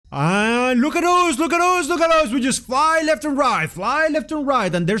And look at us, look at us, look at us. We just fly left and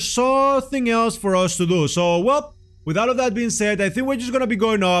right, and there's something else for us to do. So, well, with all of that being said, I think we're just gonna be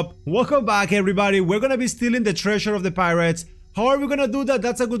going up. Welcome back, everybody. We're gonna be stealing the treasure of the pirates. How are we gonna do that?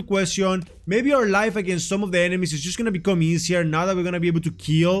 That's a good question. Maybe our life against some of the enemies is just gonna become easier now that we're gonna be able to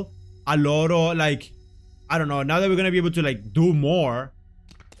kill a lot of, like, I don't know, now that we're gonna be able to, like, do more.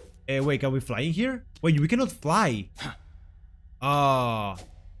 Wait, can we fly in here? Wait, we cannot fly. Ah.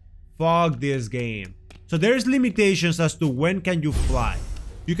 Fuck this game. So there's limitations as to when can you fly.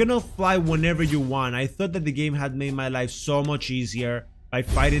 You cannot fly whenever you want. I thought that the game had made my life so much easier by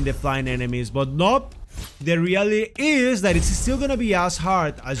fighting the flying enemies, but nope. The reality is that it's still gonna be as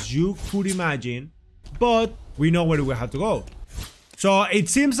hard as you could imagine, but we know where we have to go. So it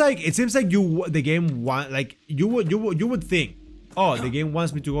seems like the game want, like, you would think, oh, the game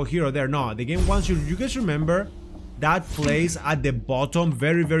wants me to go here or there. No, the game wants you. You guys remember that place at the bottom,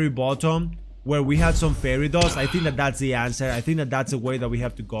 very bottom, where we had some fairy dust? I think that that's the answer. I think that that's the way that we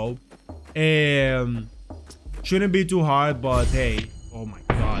have to go. Shouldn't be too hard, but hey, oh my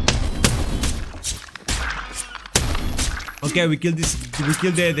god. Okay, we killed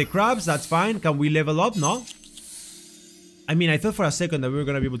the crabs. That's fine. Can we level up? No. I mean, I thought for a second that we were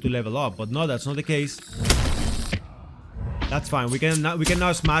gonna be able to level up, but no, that's not the case. That's fine. We can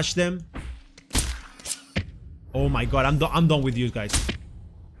now smash them. Oh my god, I'm done with you guys.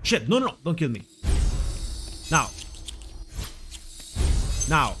 Shit, no, don't kill me. Now.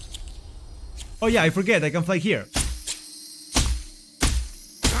 Oh yeah, I forget, I can fly here.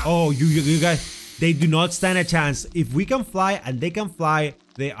 Oh, you guys, they do not stand a chance. If we can fly and they can fly,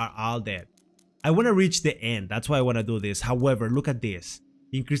 they are all dead. I want to reach the end, that's why I want to do this. However, look at this.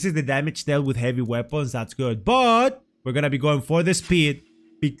 Increases the damage dealt with heavy weapons, that's good. But we're gonna be going for the speed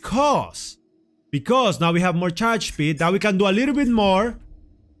because now we have more charge speed. Now we can do a little bit more.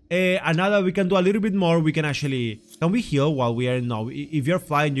 And now that we can do a little bit more, we can actually... Can we heal while we are... No, if you're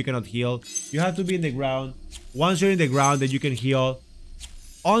flying, you cannot heal. You have to be in the ground. Once you're in the ground, then you can heal.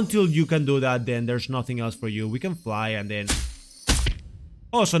 Until you can do that, then there's nothing else for you. We can fly and then...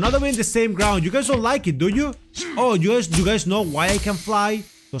 Oh, so now that we're in the same ground, you guys don't like it, do you? Oh, you guys know why I can fly?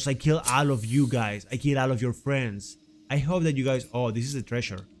 Because I kill all of you guys. I kill all of your friends. I hope that you guys... Oh, this is a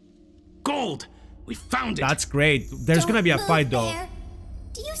treasure. Gold! We found it! That's great. There's gonna be a fight though.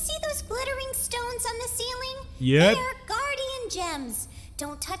 Do you see those glittering stones on the ceiling? Yep. They're guardian gems.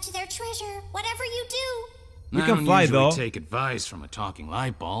 Don't touch their treasure, whatever you do. You can fly though. I don't usually take advice from a talking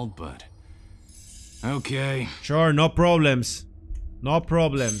light bulb, but... Okay. Sure, no problems. No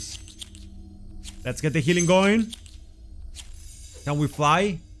problems. Let's get the healing going. Can we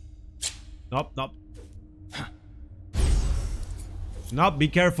fly? Nope. Nope, be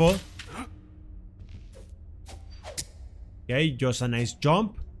careful. Okay, just a nice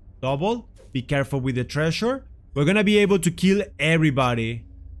jump. Double. Be careful with the treasure. We're gonna be able to kill everybody.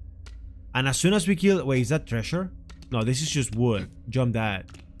 And as soon as we kill... Wait, is that treasure? No, this is just wood. Jump that.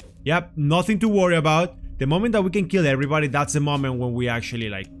 Yep, nothing to worry about. The moment that we can kill everybody, that's the moment when we actually,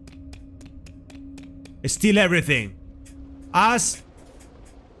 like... steal everything. As...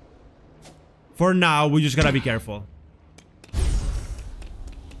 for now, we just gotta be careful.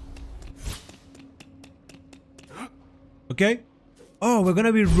 Okay. Oh, we're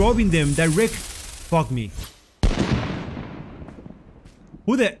gonna be robbing them direct. Fuck me.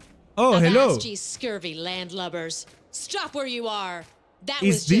 Who the... Oh, hello. Avast, ye scurvy landlubbers. Stop where you are. That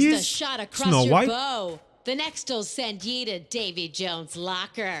Is was just a this shot across Snow your White? bow. The next'll send ye to Davy Jones'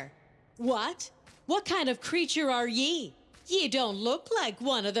 locker. What? What kind of creature are ye? Ye don't look like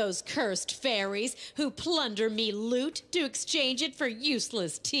one of those cursed fairies who plunder me loot to exchange it for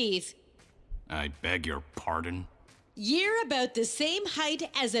useless teeth. I beg your pardon? Ye're about the same height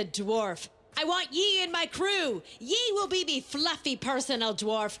as a dwarf. I want ye in my crew. Ye will be me fluffy personal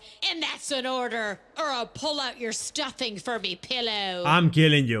dwarf, and that's an order, or I'll pull out your stuffing for me pillow. I'm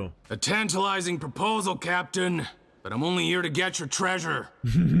killing you. A tantalizing proposal, Captain, but I'm only here to get your treasure.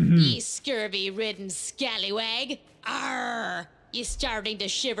 Ye scurvy-ridden scallywag. Arr! Ye starting to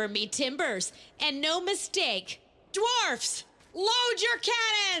shiver me timbers, and no mistake. Dwarfs, load your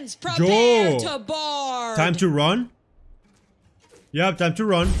cannons! Prepare to board! Time to run? Yep, time to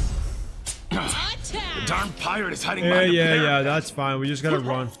run. The darn pirate is hiding behind Yeah, that's fine. We just gotta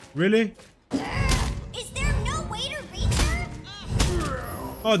run. Really? Is there no way to reach her?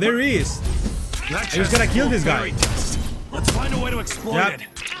 Oh, there he is. I just gotta kill this guy. Let's find a way to exploit it.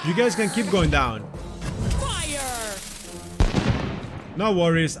 You guys can keep going down. Fire! No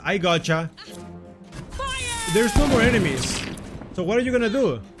worries, I gotcha. Fire! There's no more enemies. So what are you gonna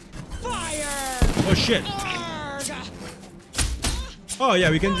do? Fire! Oh shit. Arg! Oh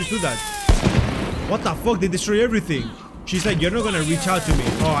yeah, we can just do that. What the fuck? They destroy everything. She's like, you're not gonna reach out to me.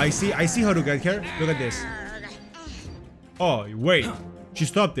 Oh, I see how to get her. Look at this. Oh, wait. She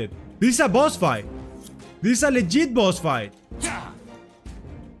stopped it. This is a boss fight. This is a legit boss fight.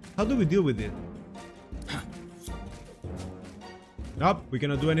 How do we deal with it? Nope, we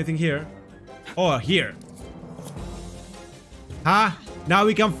cannot do anything here. Oh, here. Huh? Now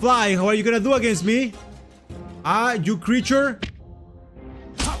we can fly. What are you gonna do against me? You creature?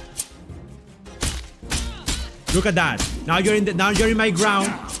 Look at that. Now you're in my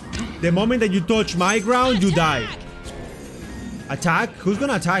ground. The moment that you touch my ground, you die. Attack? Who's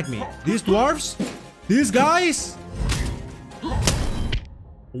gonna attack me? These dwarves? These guys?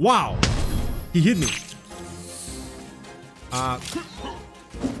 Wow. He hit me.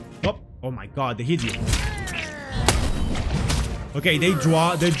 Oh my god, they hit you. Okay, they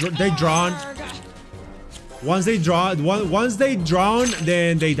drown. Once they drown,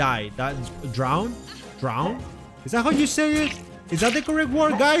 then they die. That drown? Is that how you say it? Is that the correct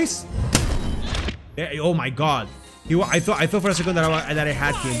word, guys? Oh my god. I thought for a second that I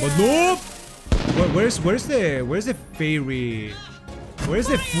had him, but nope. Where's the fairy? Where's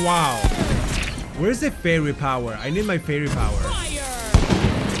the fairy power? I need my fairy power.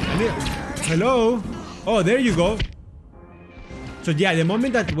 Hello? Oh, there you go. So yeah, the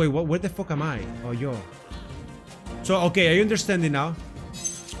moment that where the fuck am I? Oh yo. So okay, I understand it now.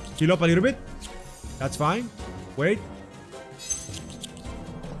 Heal up a little bit. That's fine. Wait.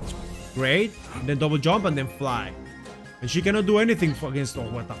 Great. And then double jump and then fly. And she cannot do anything against. Oh,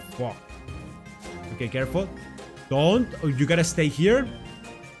 what the fuck? Okay, careful. Don't. Oh, you gotta stay here.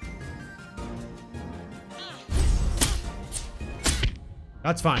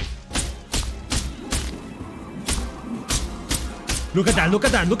 That's fine. Look at that, look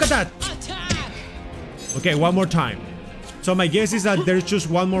at that, look at that! Okay, one more time. So my guess is that there's just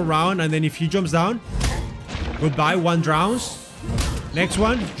one more round, and then if he jumps down, goodbye, one drowns. Next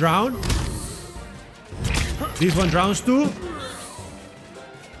one, drown. This one drowns too.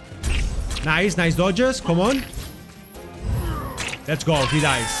 Nice dodges, come on. Let's go, he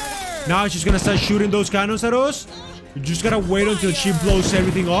dies. Now she's gonna start shooting those cannons at us. You just gotta wait until she blows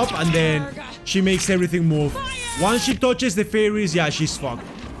everything up, and then she makes everything move. Once she touches the fairies, yeah, she's fucked.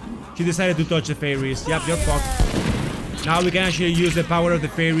 She decided to touch the fairies. Yep, you're fucked. Now we can actually use the power of the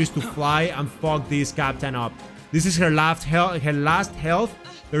fairies to fly and fuck this captain up. This is her last health.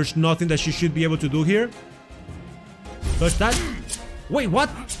 There's nothing that she should be able to do here. Touch that. Wait, what?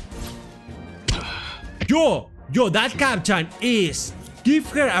 Yo, that captain is... Give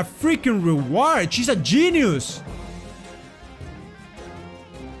her a freaking reward. She's a genius.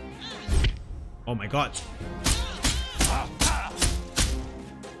 Oh my god.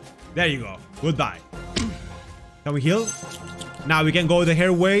 There you go. Goodbye. Can we heal? Now we can go the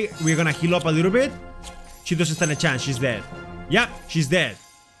hair way. We're gonna heal up a little bit. She doesn't stand a chance. She's dead. Yep, she's dead.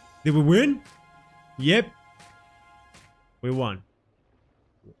 Did we win? Yep. We won.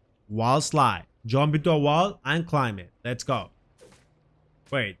 Wall slide. Jump into a wall and climb it. Let's go.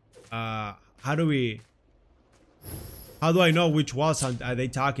 Wait. How do I know which walls are they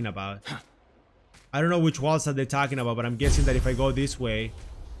talking about? I don't know which walls are they talking about, but I'm guessing that if I go this way,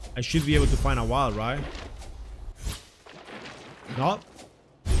 I should be able to find a wall, right? No.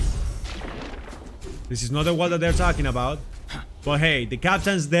 This is not the wall that they're talking about. But hey, the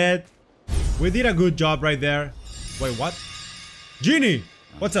captain's dead. We did a good job right there. Wait, what? Genie!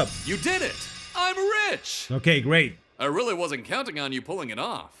 What's up? You did it! I'm rich! Okay, great. I really wasn't counting on you pulling it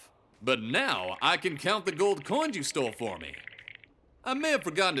off. But now I can count the gold coins you stole for me. I may have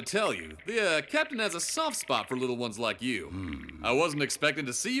forgotten to tell you, the captain has a soft spot for little ones like you. I wasn't expecting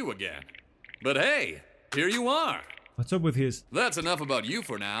to see you again. But hey, here you are. What's up with his? That's enough about you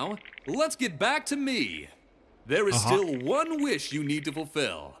for now. Let's get back to me. There is still one wish you need to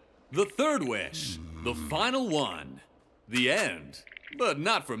fulfill. The third wish. The final one. The end. But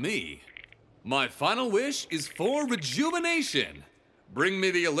not for me. My final wish is for rejuvenation. Bring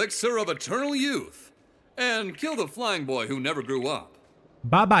me the elixir of eternal youth. And kill the flying boy who never grew up.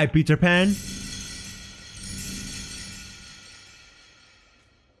 Bye-bye, Peter Pan.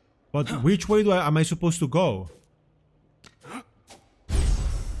 But which way am I supposed to go?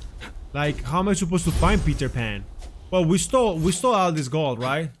 Like, how am I supposed to find Peter Pan? Well, we stole all this gold,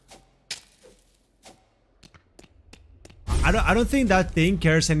 right? I don't think that thing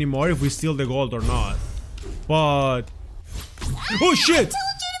cares anymore if we steal the gold or not. But... Oh shit!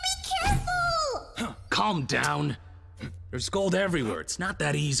 Calm down. There's gold everywhere. It's not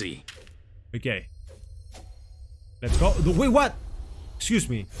that easy. Okay. Let's go. Wait, what? Excuse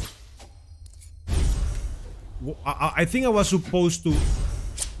me. I think I was supposed to...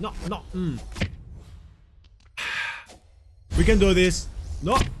 No. We can do this.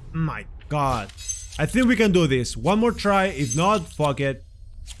 No. My God. I think we can do this. One more try. If not, fuck it.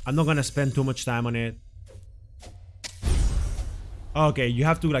 I'm not gonna spend too much time on it. Okay, you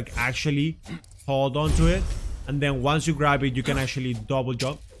have to like actually hold on to it. And then once you grab it, you can actually double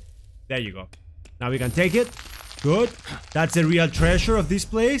jump. There you go. Now we can take it. Good. That's the real treasure of this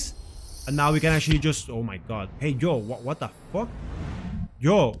place. And now we can actually just... Oh my God. Hey, yo, what the fuck?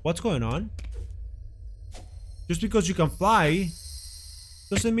 Yo, what's going on? Just because you can fly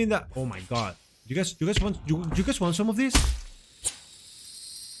doesn't mean that... Oh my God. You guys want some of this?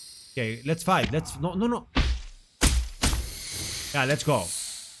 Okay, let's fight. No. Yeah, let's go.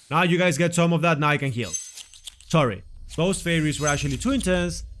 Now you guys get some of that. Now I can heal. Sorry. Those fairies were actually too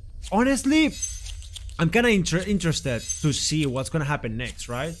intense. Honestly, I'm kind of interested to see what's gonna happen next,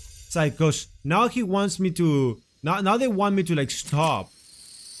 right? It's like, cause now he wants me to... Now they want me to like stop.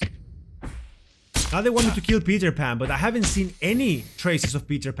 Now they want me to kill Peter Pan, but I haven't seen any traces of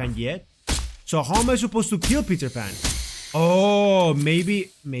Peter Pan yet. So how am I supposed to kill Peter Pan? Oh,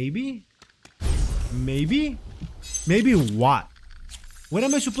 maybe what? Where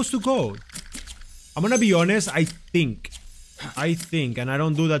am I supposed to go? I'm gonna be honest, I think, and I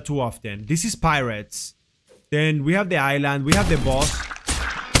don't do that too often. This is pirates. Then we have the island, we have the boss.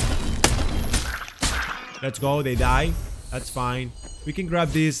 Let's go, they die. That's fine. We can grab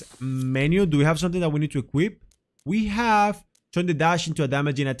this menu. Do we have something that we need to equip? We have turn the dash into a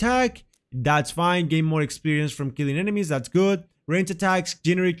damaging attack. That's fine. Gain more experience from killing enemies. That's good. Range attacks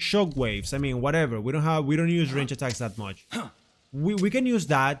generate shockwaves. I mean, whatever. We don't use range attacks that much. We can use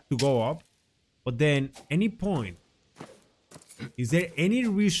that to go up. But then, any point? Is there any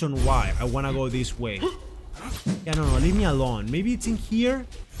reason why I want to go this way? Yeah, no, leave me alone. Maybe it's in here?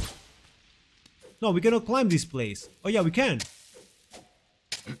 No, we cannot climb this place. Oh yeah, we can.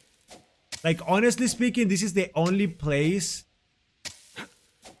 Like, honestly speaking, this is the only place...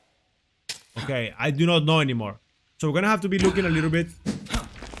 Okay, I do not know anymore. So we're gonna have to be looking a little bit.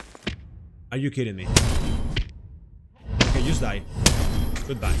 Are you kidding me? Okay, just die.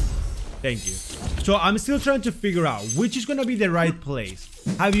 Goodbye. Thank you. So I'm still trying to figure out which is gonna be the right place.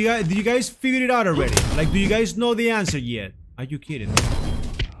 Did you guys figure it out already? Like, do you guys know the answer yet? Are you kidding me?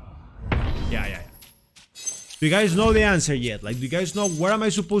 Yeah. Do you guys know the answer yet? Like, do you guys know where am I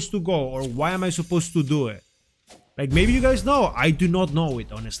supposed to go or why am I supposed to do it? Like, maybe you guys know. I do not know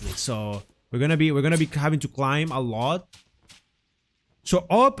it, honestly. So we're gonna be having to climb a lot. So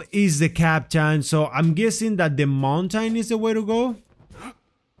up is the captain. So I'm guessing that the mountain is the way to go.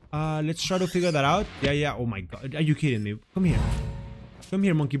 Let's try to figure that out. Yeah. Oh my God. Are you kidding me? Come here. Come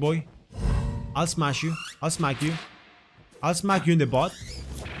here, monkey boy. I'll smash you. I'll smack you. I'll smack you in the butt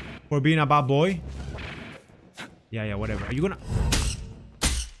for being a bad boy. Yeah, whatever. Are you gonna...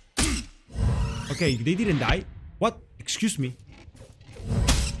 Okay, they didn't die. What? Excuse me.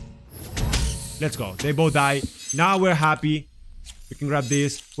 Let's go. They both died. Now we're happy. We can grab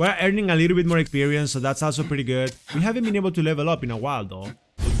this. We're earning a little bit more experience, so that's also pretty good. We haven't been able to level up in a while, though.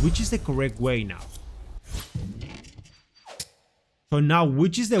 But which is the correct way now? So now,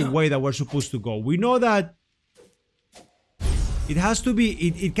 which is the way that we're supposed to go? We know that it has to be,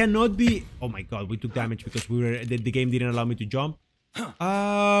 it cannot be... Oh my God, we took damage because the game didn't allow me to jump.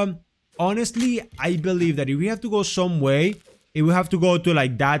 Honestly, I believe that if we have to go some way, it will have to go to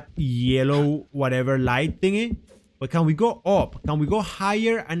like that yellow whatever light thingy. But can we go up? Can we go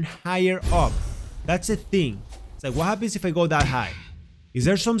higher and higher up? That's a thing. It's like, what happens if I go that high? Is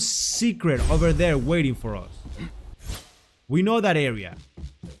there some secret over there waiting for us? We know that area.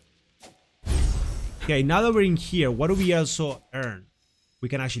 Okay, now that we're in here, what do we also earn? We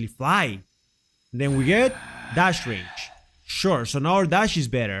can actually fly. Then we get dash range. Sure, so now our dash is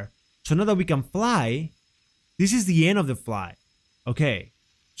better. So now that we can fly, this is the end of the fly. Okay,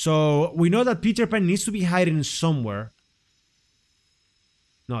 so we know that Peter Pan needs to be hiding somewhere.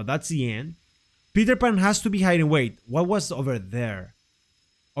 No, that's the end. Peter Pan has to be hiding. Wait, what was over there?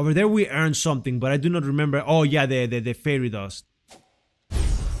 Over there we earned something, but I do not remember. Oh yeah, the fairy dust.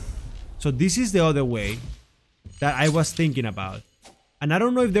 So this is the other way that I was thinking about. And I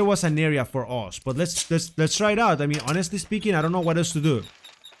don't know if there was an area for us, but let's try it out. I mean, honestly speaking, I don't know what else to do.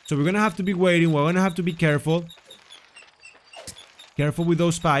 So we're gonna have to be waiting. We're gonna have to be careful. Careful with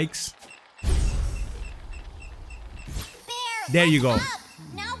those spikes. There you go.